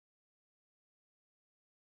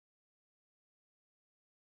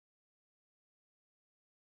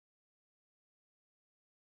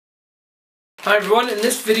Hi everyone, in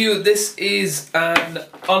this video this is an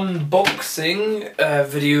unboxing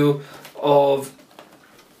video of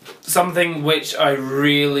something which I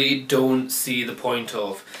really don't see the point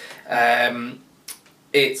of.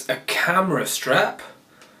 It's a camera strap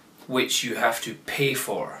which you have to pay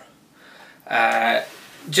for.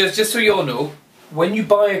 Just so you all know, when you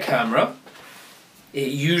buy a camera it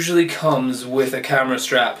usually comes with a camera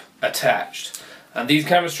strap attached, and these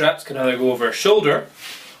camera straps can either go over a shoulder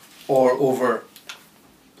or over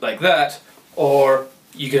like that, or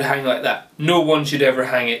you could hang like that. No one should ever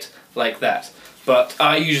hang it like that, but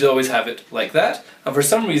I usually always have it like that, and for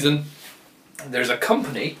some reason there's a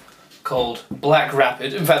company called Black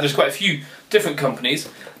Rapid, in fact there's quite a few different companies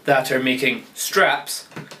that are making straps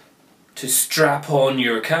to strap on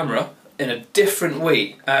your camera in a different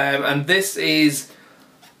way, and this is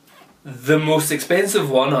the most expensive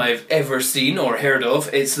one I've ever seen or heard of.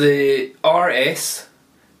 It's the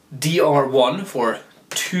dr-1 for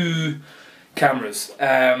 2 cameras.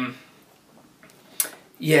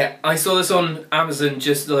 Yeah, I saw this on Amazon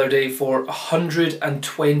just the other day for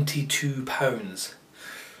 £122.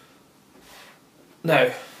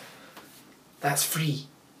 Now, that's free.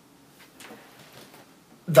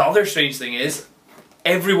 The other strange thing is,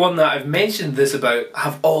 everyone that I've mentioned this about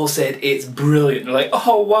have all said it's brilliant. They're like,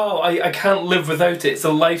 oh wow, I can't live without it, it's a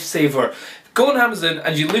lifesaver. Go on Amazon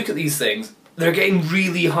and you look at these things, they're getting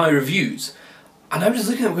really high reviews. And I'm just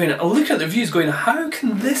looking at the reviews going, how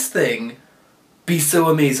can this thing be so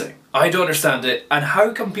amazing? I don't understand it, and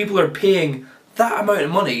how come people are paying that amount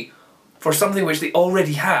of money for something which they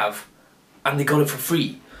already have and they got it for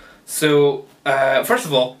free? So, first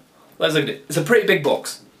of all, let's look at it. It's a pretty big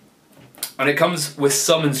box. And it comes with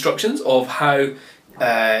some instructions of how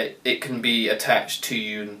it can be attached to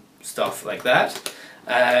you and stuff like that.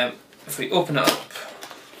 If we open it up,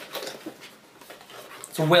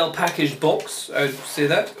 it's a well packaged box, I would say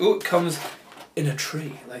that. Oh, it comes in a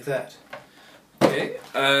tray like that. Okay,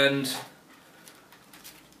 and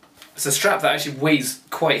it's a strap that actually weighs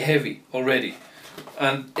quite heavy already.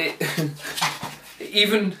 And it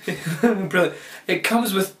even brilliant. It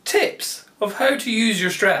comes with tips of how to use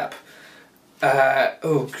your strap.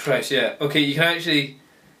 Oh Christ, yeah. Okay, you can actually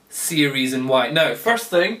see a reason why. Now, first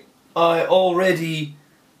thing I already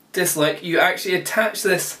dislike, you actually attach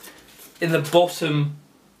this in the bottom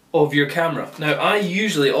of your camera. Now, I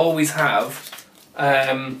usually always have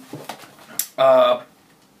what do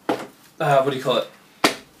you call it?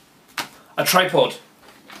 A tripod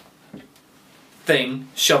thing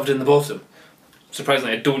shoved in the bottom.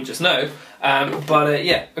 Surprisingly, I don't just now.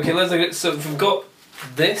 Yeah, okay, let's look at it. So we've got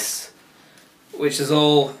this, which is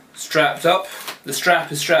all strapped up. The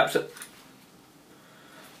strap is strapped up.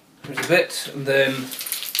 There's a bit, and then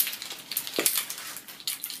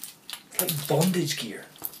it's like bondage gear.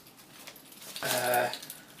 I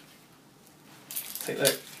think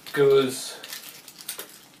that goes.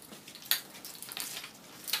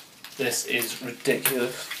 This is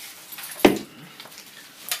ridiculous.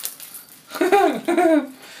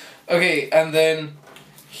 Okay, and then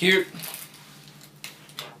here.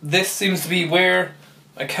 This seems to be where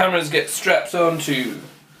my cameras get strapped onto,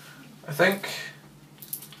 I think.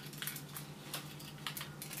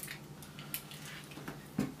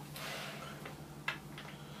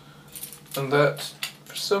 And that,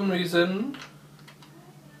 for some reason,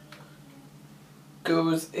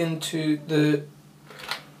 goes into the...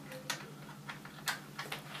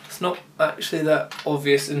 It's not actually that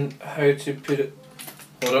obvious in how to put it...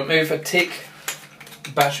 Hold on, maybe if I take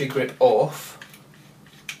the battery grip off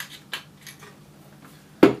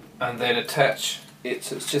and then attach it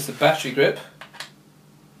so it's just a battery grip.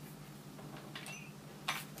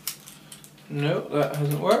 No, that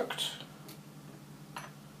hasn't worked.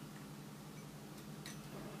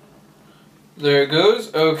 There it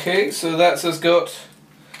goes. Okay, so that's us got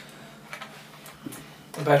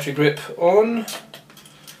a battery grip on,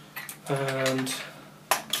 and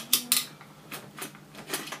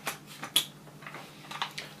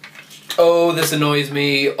oh, this annoys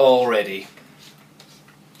me already.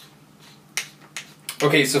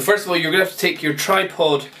 Okay, so first of all, you're going to have to take your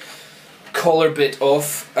tripod collar bit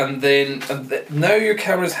off, and then now your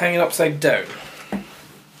camera's hanging upside down.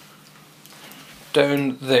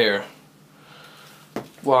 Down there.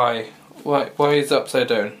 Why? Why is it upside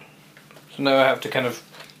down? So now I have to kind of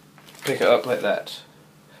pick it up like that.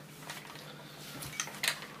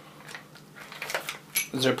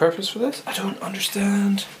 Is there a purpose for this? I don't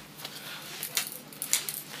understand.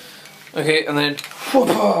 Okay, and then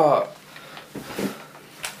whoop-ah!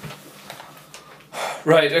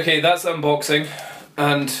 Right, okay, that's unboxing,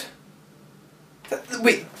 and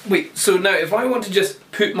wait, so now if I want to just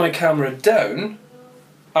put my camera down,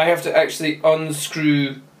 I have to actually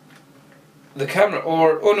unscrew the camera,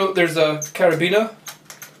 or, oh no, there's a carabiner,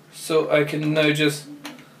 so I can now just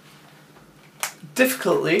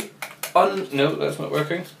difficultly no, that's not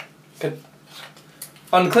working. Can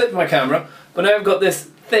unclip my camera, but now I've got this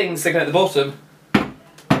thing sticking at the bottom,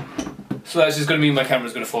 so that's just going to mean my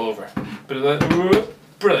camera's going to fall over.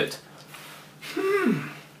 Brilliant.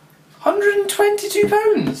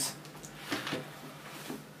 £122.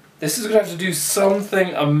 This is going to have to do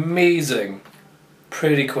something amazing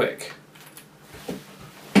pretty quick.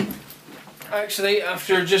 Actually,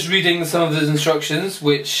 after just reading some of the instructions,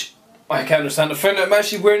 which I can't understand, I found out I'm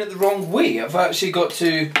actually wearing it the wrong way. I've actually got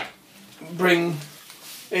to bring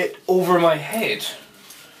it over my head.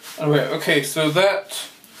 Okay, so that...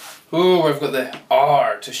 Oh, I've got the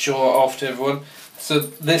R to show it off to everyone. So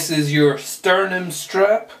this is your sternum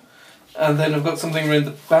strap, and then I've got something around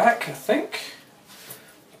the back, I think,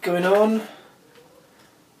 going on.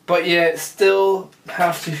 But yeah, still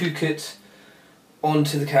have to hook it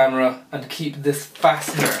onto the camera and keep this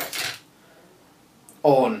fastener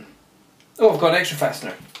on. Oh, I've got an extra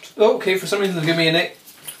fastener. Oh, okay, for some reason they'll give me an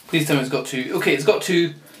please tell me it's got two. Okay, it's got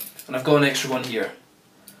two, and I've got an extra one here.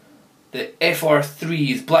 The FR3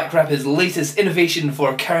 is Black Rapid's latest innovation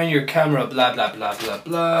for carrying your camera, blah blah blah blah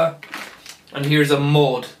blah. And here's a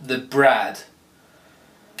mod, the Brad.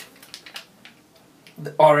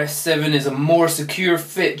 The RS7 is a more secure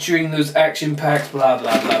fit during those action-packed blah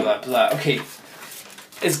blah blah blah blah. Okay,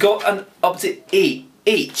 it's got an up to 8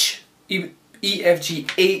 H, E, F, G,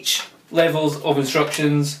 H levels of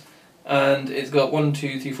instructions, and it's got 1,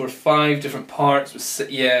 2, 3, 4, 5 different parts.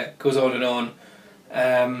 With, yeah, goes on and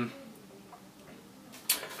on.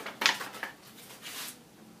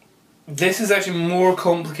 This is actually more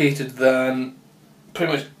complicated than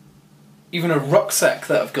pretty much even a rucksack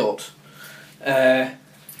that I've got. And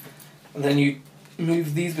then you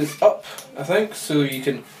move these bits up, I think, so you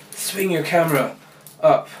can swing your camera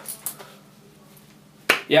up.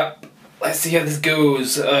 Yep, let's see how this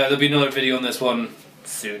goes. There'll be another video on this one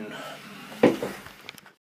soon.